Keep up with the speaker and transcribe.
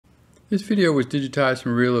This video was digitized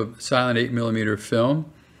from a reel of silent 8mm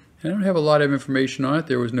film. And I don't have a lot of information on it.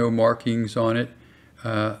 There was no markings on it.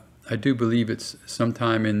 I do believe it's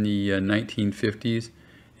sometime in the 1950s,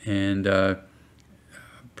 and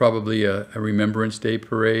probably a Remembrance Day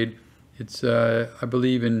parade. It's, I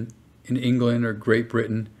believe, in England or Great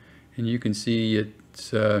Britain, and you can see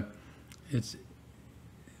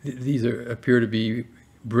these appear to be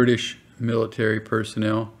British military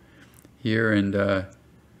personnel here, and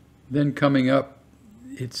then coming up,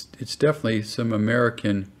 it's definitely some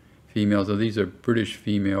American females. So these are British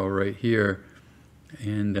female right here,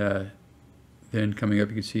 and then coming up,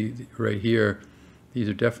 you can see right here, these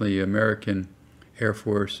are definitely American Air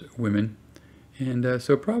Force women, and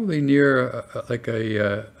so probably near like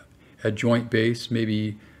a joint base,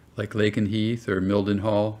 maybe like Lakenheath or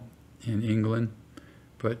Mildenhall in England.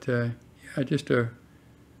 But yeah, just a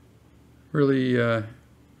really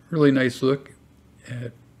really nice look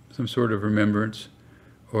at some sort of remembrance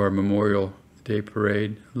or Memorial Day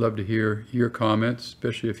parade. I'd love to hear your comments,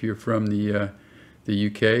 especially if you're from the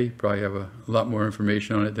UK. You probably have a lot more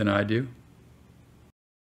information on it than I do.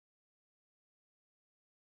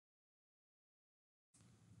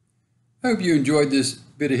 I hope you enjoyed this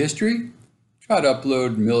bit of history. Try to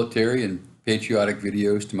upload military and patriotic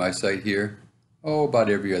videos to my site here, about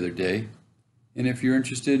every other day. And if you're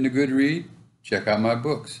interested in a good read, check out my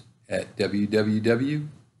books at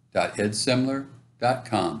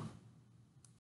www.edsemler.com.